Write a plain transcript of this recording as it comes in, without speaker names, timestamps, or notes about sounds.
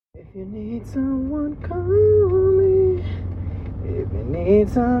If you need someone, call me. If you need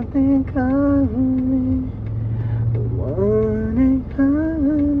something, call me.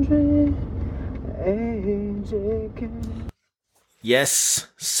 1-800-AJK. Yes,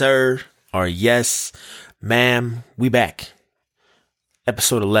 sir, or yes, ma'am, we back.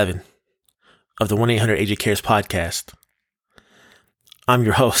 Episode 11 of the 1-800-AJ Cares podcast. I'm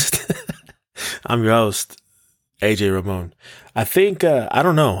your host. AJ Ramon. I think, I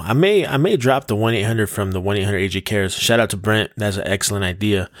don't know. I may drop the 1-800 from the 1-800-AJ Cares. Shout out to Brent. That's an excellent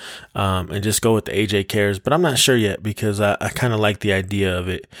idea. And just go with the AJ Cares, but I'm not sure yet because I kind of like the idea of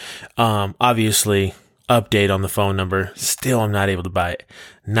it. Obviously, update on the phone number. Still, I'm not able to buy it.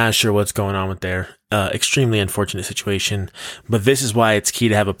 Not sure what's going on with there. Extremely unfortunate situation, but this is why it's key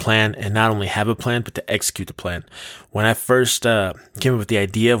to have a plan, and not only have a plan, but to execute the plan. When I first came up with the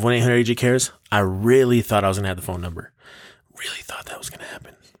idea of 1-800-AJ Cares, I really thought I was going to have the phone number. Really thought that was going to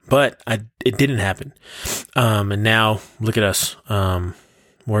happen, but it didn't happen. And now look at us.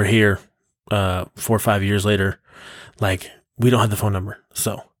 We're here 4 or 5 years later. Like, we don't have the phone number.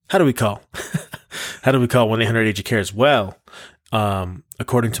 So how do we call? How do we call 1-800-AJ Cares? Well,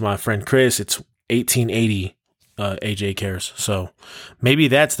 according to my friend Chris, it's 1880 AJ Cares. So maybe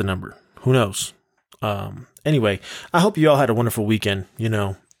that's the number. Who knows? Anyway, I hope you all had a wonderful weekend.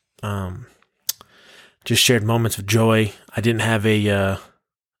 Just shared moments of joy. I didn't have a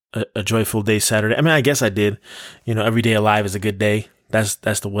joyful day Saturday. I mean, I guess I did. Every day alive is a good day. That's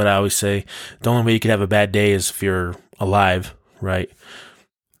what I always say. The only way you could have a bad day is if you're alive, right?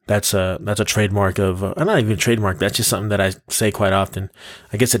 That's a trademark of, not even a trademark. That's just something that I say quite often.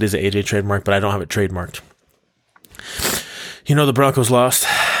 I guess it is an AJ trademark, but I don't have it trademarked. The Broncos lost.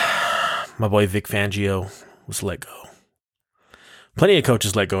 My boy Vic Fangio was let go. Plenty of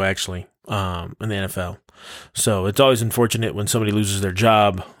coaches let go, actually, in the NFL. So it's always unfortunate when somebody loses their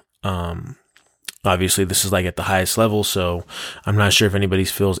job. Obviously, this is like at the highest level, so I'm not sure if anybody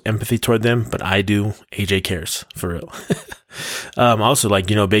feels empathy toward them, but I do. AJ Cares, for real. Also,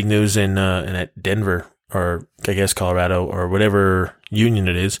 big news in at Denver, or I guess Colorado, or whatever union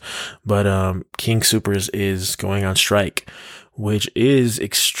it is, but King Soopers is going on strike, which is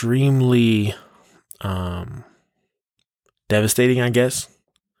extremely devastating, I guess.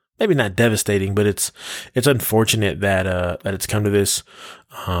 Maybe not devastating, but it's unfortunate that it's come to this.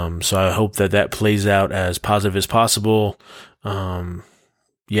 So I hope that plays out as positive as possible.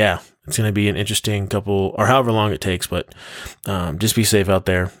 It's going to be an interesting couple, or however long it takes, but just be safe out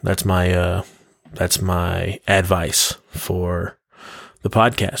there. That's my advice for the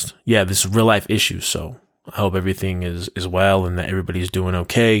podcast. Yeah, this is real life issues, so I hope everything is well and that everybody's doing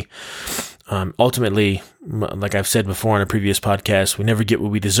okay. Ultimately, like I've said before on a previous podcast, we never get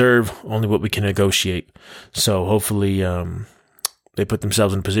what we deserve, only what we can negotiate. So hopefully, they put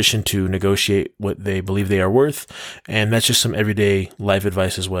themselves in a position to negotiate what they believe they are worth. And that's just some everyday life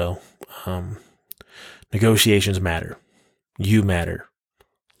advice as well. Negotiations matter. You matter.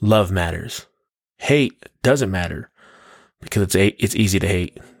 Love matters. Hate doesn't matter because it's easy to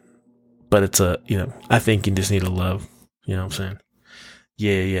hate, but I think you just need to love, you know what I'm saying?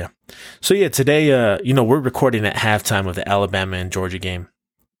 Yeah. So today, we're recording at halftime of the Alabama and Georgia game.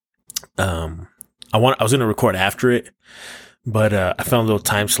 I was going to record after it, but I found a little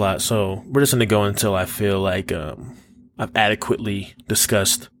time slot. So we're just going to go until I feel like I've adequately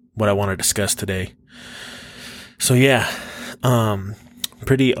discussed what I want to discuss today. So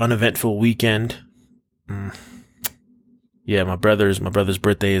pretty uneventful weekend. Yeah, my brother's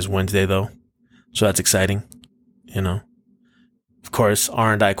birthday is Wednesday though, so that's exciting. Of course,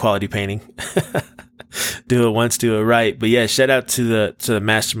 R&I quality painting. Do it once, do it right. But yeah, shout out to the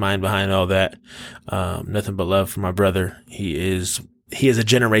mastermind behind all that. Nothing but love for my brother. He is a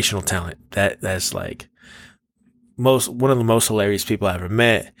generational talent. That's like one of the most hilarious people I ever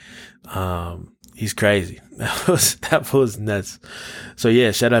met. He's crazy. That was nuts. So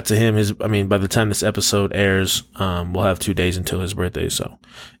yeah, shout out to him. By the time this episode airs, we'll have 2 days until his birthday. So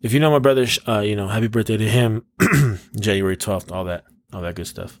if you know my brother, happy birthday to him. January 12th, all that good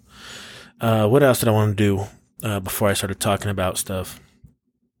stuff. What else did I want to do, before I started talking about stuff?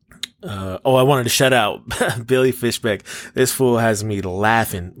 I wanted to shout out Billy Fishbeck. This fool has me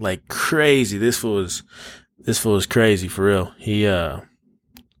laughing like crazy. This fool is crazy for real. He's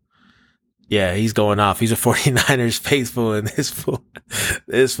going off. He's a 49ers faithful, and this fool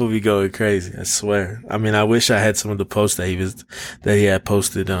be going crazy. I swear. I wish I had some of the posts that he had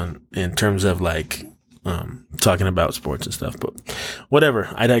posted in terms of talking about sports and stuff, but whatever.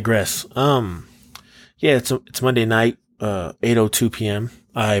 I digress. It's Monday night, 8:02 p.m.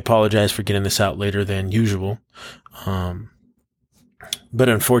 I apologize for getting this out later than usual. But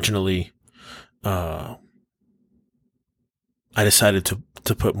unfortunately, I decided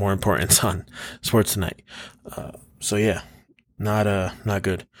to put more importance on sports tonight. So yeah, not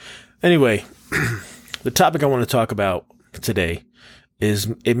good. Anyway, the topic I want to talk about today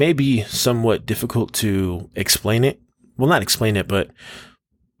is, it may be somewhat difficult to explain it. Well, not explain it, but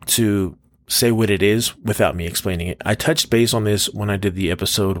to say what it is without me explaining it. I touched base on this when I did the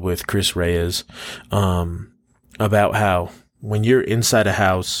episode with Chris Reyes, about how when you're inside a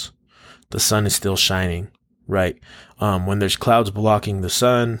house, the sun is still shining, right? When there's clouds blocking the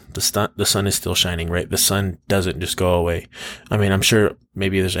sun is still shining, right? The sun doesn't just go away. I mean, I'm sure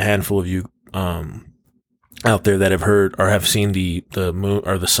maybe there's a handful of you, out there that have heard or have seen the moon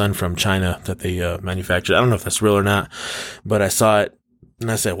or the sun from China that they manufactured. I don't know if that's real or not, but I saw it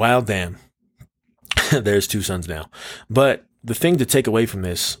and I said, wow, damn, there's two suns now. But the thing to take away from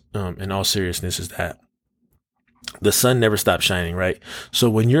this, in all seriousness, is that the sun never stops shining, right? So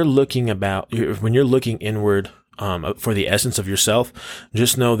when you're looking inward, for the essence of yourself,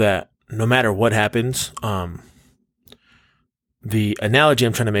 just know that no matter what happens, the analogy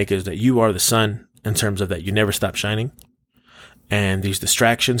I'm trying to make is that you are the sun, in terms of that you never stop shining. And these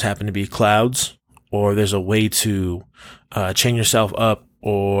distractions happen to be clouds, or there's a way to chain yourself up,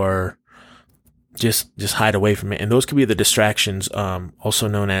 or just hide away from it. And those could be the distractions, also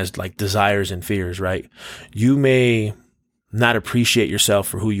known as like desires and fears, right? You may not appreciate yourself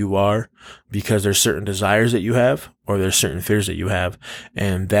for who you are because there's certain desires that you have, or there's certain fears that you have.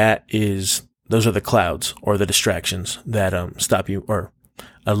 And those are the clouds or the distractions that stop you, or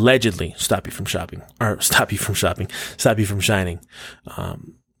allegedly stop you from shining.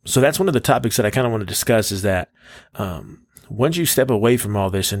 So that's one of the topics that I kind of want to discuss, is that once you step away from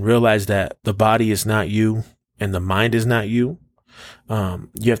all this and realize that the body is not you and the mind is not you,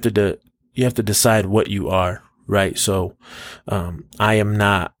 you have to decide what you are, right? So I am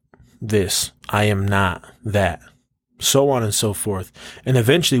not this, I am not that, so on and so forth. And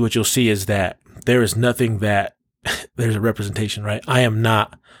eventually what you'll see is that there is nothing that there's a representation, right? I am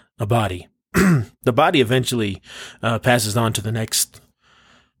not a body. The body eventually passes on to the next.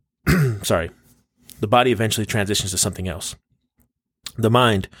 Sorry. The body eventually transitions to something else. The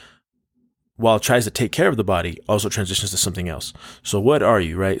mind, while it tries to take care of the body, also transitions to something else. So what are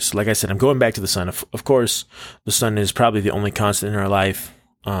you, right? So like I said, I'm going back to the sun. Of course, the sun is probably the only constant in our life.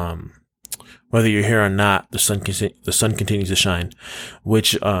 Whether you're here or not, the sun continues to shine,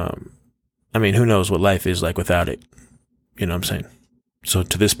 which, I mean, who knows what life is like without it? You know what I'm saying? So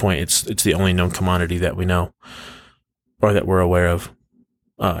to this point, it's the only known commodity that we know, or that we're aware of.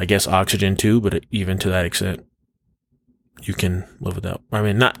 I guess oxygen too, but even to that extent, you can live without. I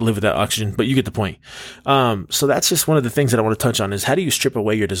mean, not live without oxygen, but you get the point. So that's just one of the things that I want to touch on, is how do you strip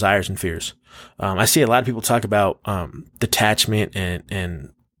away your desires and fears? I see a lot of people talk about detachment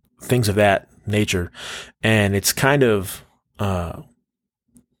and things of that nature, and it's kind of, I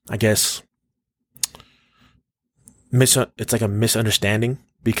guess, it's like a misunderstanding,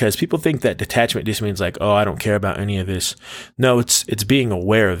 because people think that detachment just means like, oh, I don't care about any of this. No, it's being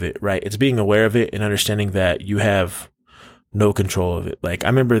aware of it, right? It's being aware of it and understanding that you have no control of it. Like, I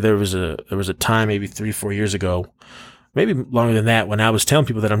remember there was a time maybe 3-4 years ago, maybe longer than that, when I was telling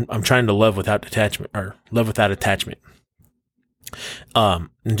people that I'm trying to love without detachment, or love without attachment. And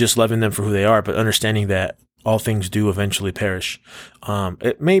just loving them for who they are, but understanding that all things do eventually perish.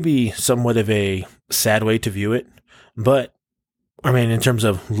 It may be somewhat of a sad way to view it, but I mean, in terms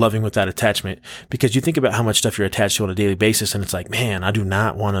of loving without attachment, because you think about how much stuff you're attached to on a daily basis, and it's like, man, I do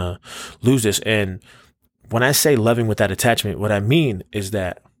not want to lose this. And when I say loving without attachment, what I mean is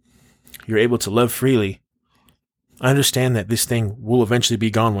that you're able to love freely. I understand that this thing will eventually be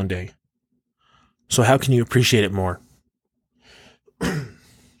gone one day. So how can you appreciate it more?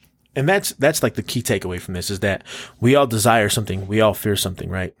 And that's like the key takeaway from this, is that we all desire something. We all fear something,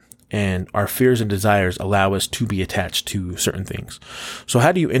 right? And our fears and desires allow us to be attached to certain things. So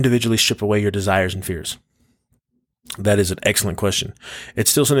how do you individually strip away your desires and fears? That is an excellent question. It's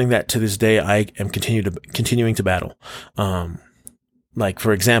still something that to this day I am continuing to battle. Like,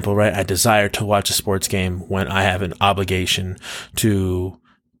 for example, right, I desire to watch a sports game when I have an obligation to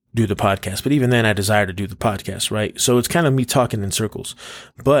do the podcast. But even then, I desire to do the podcast, right? So it's kind of me talking in circles.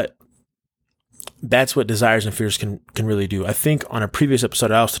 But that's what desires and fears can really do. I think on a previous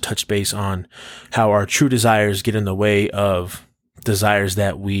episode, I also touched base on how our true desires get in the way of desires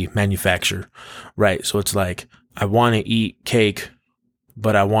that we manufacture, right? So it's like, I want to eat cake,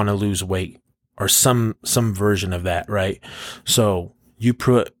 but I want to lose weight, or some version of that, right? So you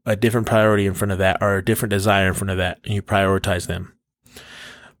put a different priority in front of that, or a different desire in front of that, and you prioritize them.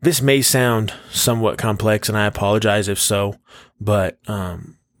 this may sound somewhat complex, and I apologize if so, but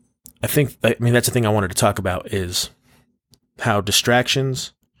that's the thing I wanted to talk about is how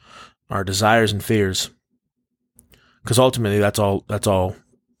distractions, our desires and fears, because ultimately that's all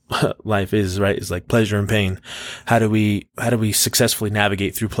life is, right? It's like pleasure and pain. How do we successfully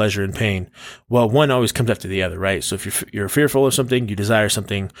navigate through pleasure and pain? Well, one always comes after the other, right? So if you're fearful of something, you desire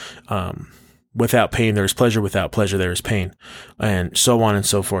something. Without pain, there is pleasure. Without pleasure, there is pain, and so on and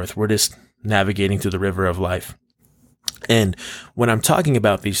so forth. We're just navigating through the river of life. And when I'm talking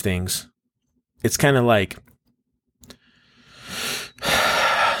about these things, it's kind of like,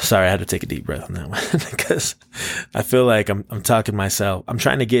 sorry, I had to take a deep breath on that one because I feel like I'm talking myself. I'm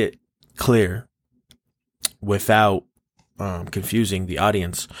trying to get clear without confusing the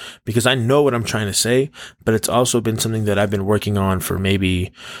audience, because I know what I'm trying to say, but it's also been something that I've been working on for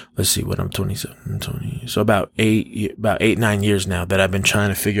maybe, let's see, what I'm 27, 20. So about 9 years now that I've been trying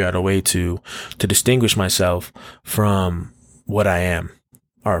to figure out a way to distinguish myself from what I am,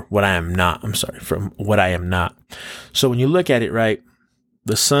 or what I am not. I'm sorry, from what I am not. So when you look at it, right,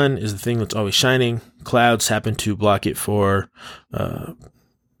 the sun is the thing that's always shining. Clouds happen to block it for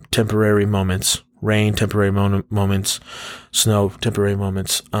temporary moments. Rain, temporary moments, snow, temporary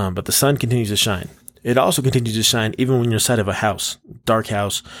moments. But the sun continues to shine. It also continues to shine even when you're inside of a house, dark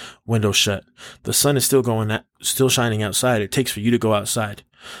house, windows shut. The sun is still shining outside. It takes for you to go outside.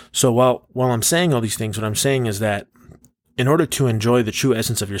 So while I'm saying all these things, what I'm saying is that in order to enjoy the true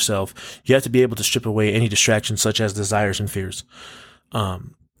essence of yourself, you have to be able to strip away any distractions such as desires and fears. There's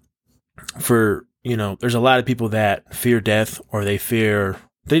a lot of people that fear death, or they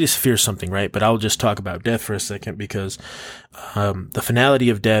just fear something, right? But I'll just talk about death for a second, because the finality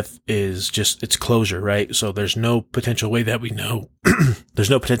of death is just, it's closure, right? So there's no potential way that we know. There's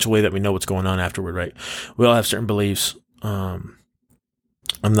no potential way that we know what's going on afterward, right? We all have certain beliefs. I'm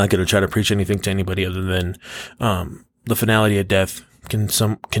not going to try to preach anything to anybody other than the finality of death can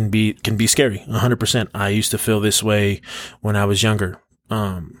be scary. 100%. I used to feel this way when I was younger.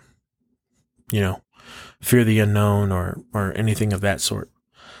 Fear the unknown or anything of that sort.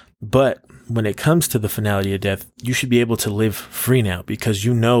 But when it comes to the finality of death, you should be able to live free now, because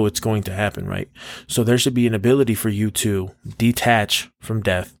you know it's going to happen, right? So there should be an ability for you to detach from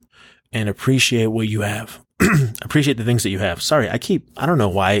death and appreciate what you have. Appreciate the things that you have. Sorry, I don't know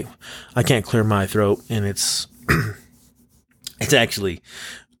why I can't clear my throat, and it's actually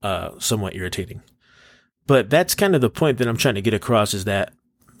somewhat irritating. But that's kind of the point that I'm trying to get across, is that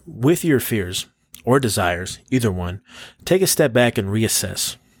with your fears or desires, either one, take a step back and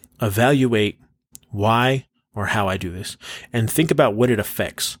reassess. Evaluate why or how I do this, and think about what it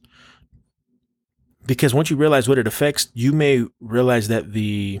affects. Because once you realize what it affects, you may realize that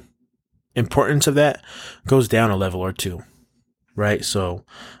the importance of that goes down a level or two, right? So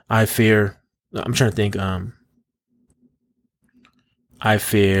I'm trying to think,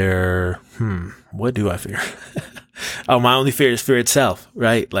 what do I fear? Oh, my only fear is fear itself,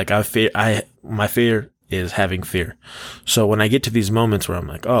 right? Like my fear is having fear. So when I get to these moments where I'm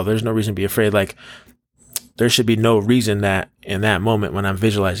like, oh, there's no reason to be afraid, like there should be no reason that in that moment when I'm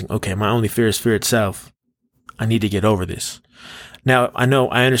visualizing, okay, my only fear is fear itself, I need to get over this. Now, I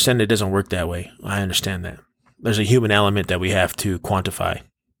understand it doesn't work that way. I understand that. There's a human element that we have to quantify,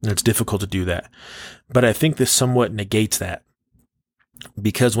 and it's difficult to do that. But I think this somewhat negates that,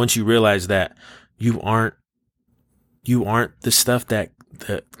 because once you realize that you aren't the stuff that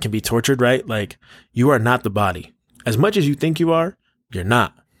can be tortured, right? Like, you are not the body. As much as you think you are, you're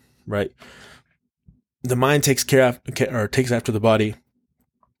not, right? The mind takes after the body.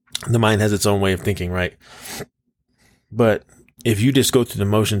 The mind has its own way of thinking, right? But if you just go through the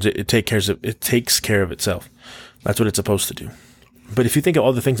motions, it takes care of itself. That's what it's supposed to do. But if you think of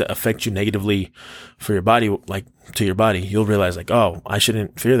all the things that affect you negatively for your body, like to your body, you'll realize like, oh, I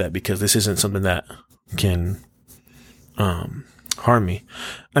shouldn't fear that, because this isn't something that can harm me.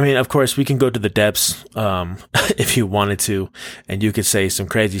 I mean, of course, we can go to the depths if you wanted to, and you could say some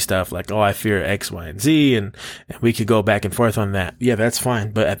crazy stuff like, oh, I fear X, Y, and Z, and we could go back and forth on that. Yeah, that's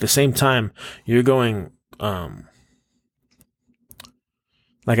fine. But at the same time, you're going,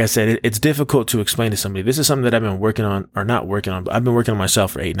 like I said, it's difficult to explain to somebody. This is something that I've been working on, or not working on, but I've been working on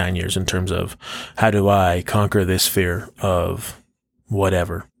myself for 8-9 years in terms of how do I conquer this fear of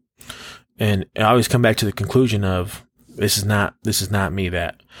whatever. And I always come back to the conclusion of, this is not me,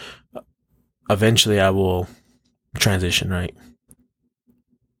 that eventually I will transition, right,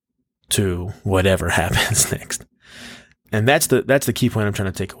 to whatever happens next. And that's the key point I'm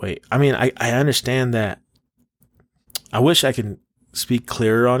trying to take away. I mean, I understand that. I wish I could speak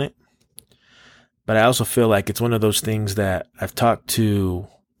clearer on it, but I also feel like it's one of those things that I've talked to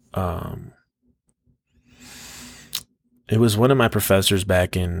It was one of my professors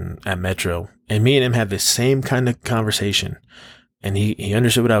back at Metro, and me and him had this same kind of conversation, and he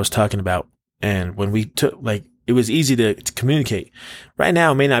understood what I was talking about. And when we took, like, it was easy to communicate. Right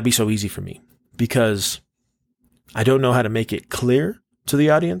now, it may not be so easy for me because I don't know how to make it clear to the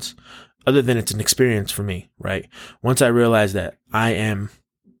audience other than it's an experience for me, right? Once I realize that I am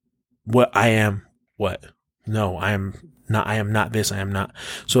no, I am not this, I am not.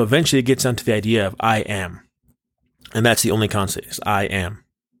 So eventually it gets down to the idea of I am. And that's the only constant is I am.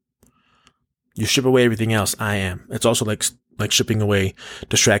 You strip away everything else, I am. It's also like stripping away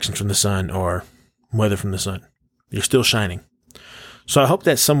distractions from the sun or weather from the sun. You're still shining. So I hope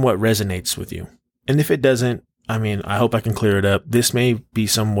that somewhat resonates with you. And if it doesn't, I mean, I hope I can clear it up. This may be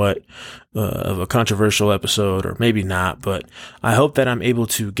somewhat of a controversial episode, or maybe not, but I hope that I'm able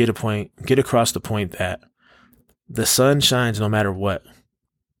to get across the point that the sun shines no matter what.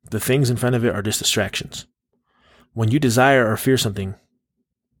 The things in front of it are just distractions. When you desire or fear something,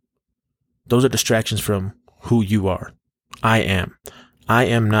 those are distractions from who you are. I am. I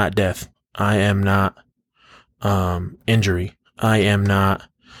am not death. I am not injury. I am not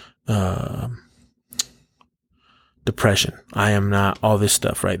depression. I am not all this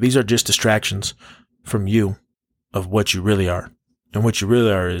stuff, right? These are just distractions from you of what you really are. And what you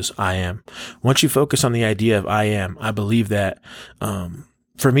really are is I am. Once you focus on the idea of I am, I believe that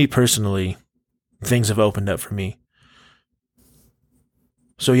for me personally, things have opened up for me.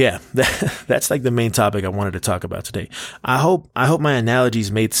 So yeah, that's like the main topic I wanted to talk about today. I hope my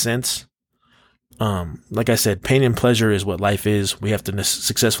analogies made sense. Like I said, pain and pleasure is what life is. We have to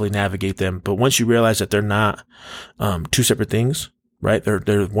successfully navigate them. But once you realize that they're not two separate things, right?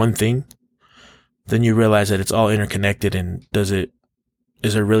 They're one thing. Then you realize that it's all interconnected. And is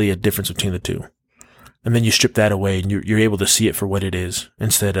there really a difference between the two? And then you strip that away and you're able to see it for what it is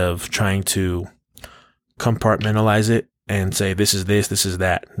instead of trying to compartmentalize it and say, this is this is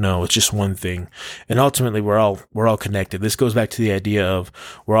that. No, it's just one thing. And ultimately we're all connected. This goes back to the idea of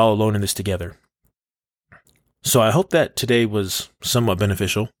we're all alone in this together. So I hope that today was somewhat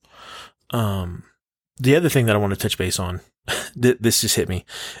beneficial. The other thing that I want to touch base on, this just hit me,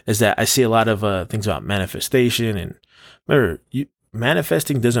 is that I see a lot of things about manifestation. And remember,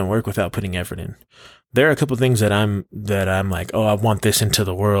 manifesting doesn't work without putting effort in. There are a couple of things that I'm like, oh, I want this into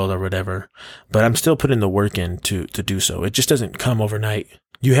the world or whatever, but I'm still putting the work in to do so. It just doesn't come overnight.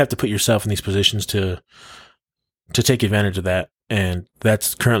 You have to put yourself in these positions to take advantage of that. And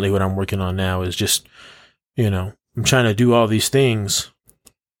that's currently what I'm working on now is just, I'm trying to do all these things,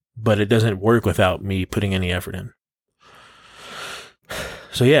 but it doesn't work without me putting any effort in.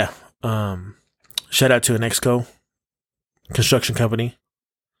 So yeah, shout out to Anexco construction company,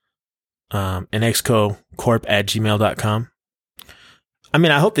 anexcocorp@gmail.com. I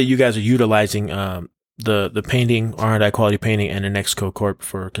mean, I hope that you guys are utilizing the painting, R&I quality painting, and Anexco Corp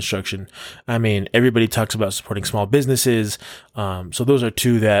for construction. I mean, everybody talks about supporting small businesses. So those are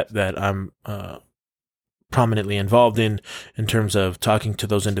two that I'm prominently involved in terms of talking to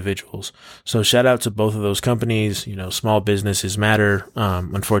those individuals. So shout out to both of those companies. Small businesses matter.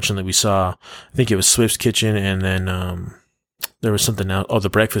 Unfortunately, we saw, I think it was Swift's Kitchen, and then there was something else. Oh, the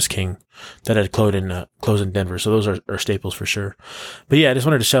Breakfast King that had closed in Denver. So those are staples for sure. But yeah, I just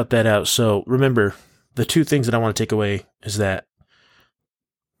wanted to shout that out. So remember, the two things that I want to take away is that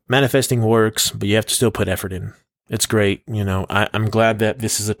manifesting works, but you have to still put effort in. It's great. I'm glad that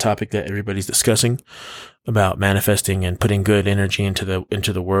this is a topic that everybody's discussing about manifesting and putting good energy into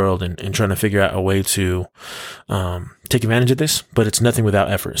the world and trying to figure out a way to take advantage of this, but it's nothing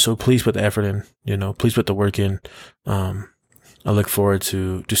without effort. So please put the effort in, please put the work in. I look forward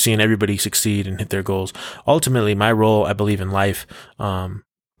to seeing everybody succeed and hit their goals. Ultimately, my role, I believe, in life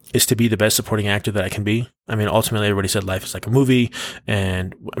is to be the best supporting actor that I can be. I mean, ultimately, everybody said life is like a movie,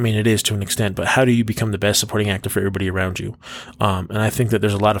 and I mean, it is to an extent, but how do you become the best supporting actor for everybody around you? And I think that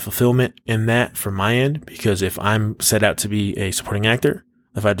there's a lot of fulfillment in that from my end, because if I'm set out to be a supporting actor,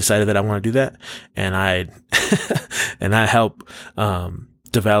 if I decided that I want to do that, and I help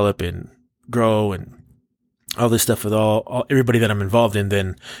develop and grow and all this stuff with all everybody that I'm involved in,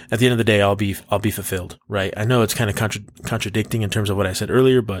 then at the end of the day, I'll be fulfilled, right? I know it's kind of contradicting in terms of what I said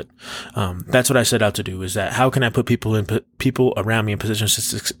earlier, but that's what I set out to do, is that how can I put people around me in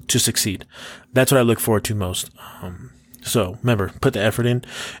positions to succeed? That's what I look forward to most. So remember, put the effort in.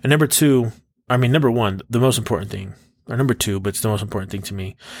 And number one, the most important thing, or number two, but it's the most important thing to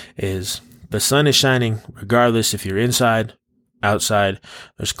me, is the sun is shining regardless if you're inside, outside,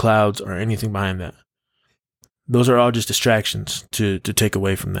 there's clouds or anything behind that. Those are all just distractions to take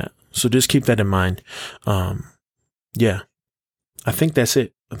away from that. So just keep that in mind. Yeah, I think that's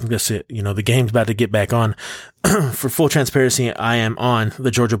it. I think that's it. You know, the game's about to get back on. For full transparency, I am on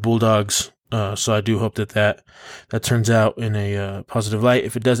the Georgia Bulldogs. So I do hope that turns out in a positive light.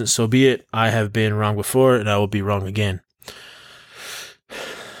 If it doesn't, so be it. I have been wrong before, and I will be wrong again.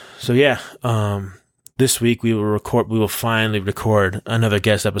 So yeah, this week we will finally record another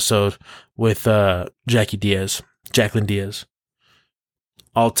guest episode with Jacqueline Diaz,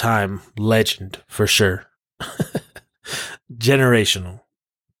 all-time legend for sure, generational.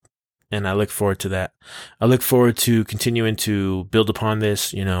 And I look forward to that. I look forward to continuing to build upon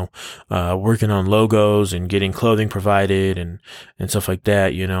this, you know, working on logos and getting clothing provided and stuff like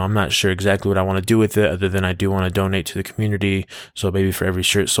that. You know, I'm not sure exactly what I want to do with it, other than I do want to donate to the community. So maybe for every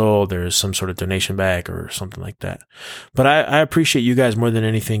shirt sold, there's some sort of donation bag or something like that. But I appreciate you guys more than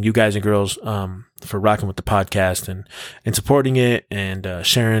anything, you guys and girls, for rocking with the podcast and supporting it and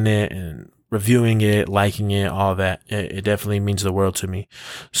sharing it and reviewing it, liking it, all that. It definitely means the world to me.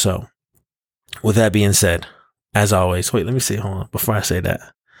 So, with that being said, as always, wait, let me see. Hold on. Before I say that,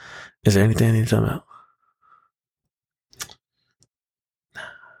 is there anything I need to talk about?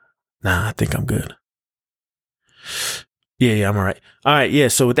 Nah, I think I'm good. Yeah, I'm all right. All right, yeah.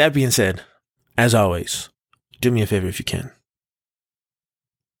 So with that being said, as always, do me a favor if you can.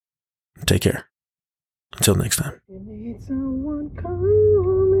 Take care. Until next time. You need someone, call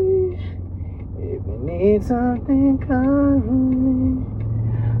me. If you need something, call me.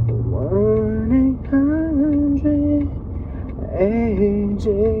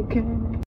 1-800-AJK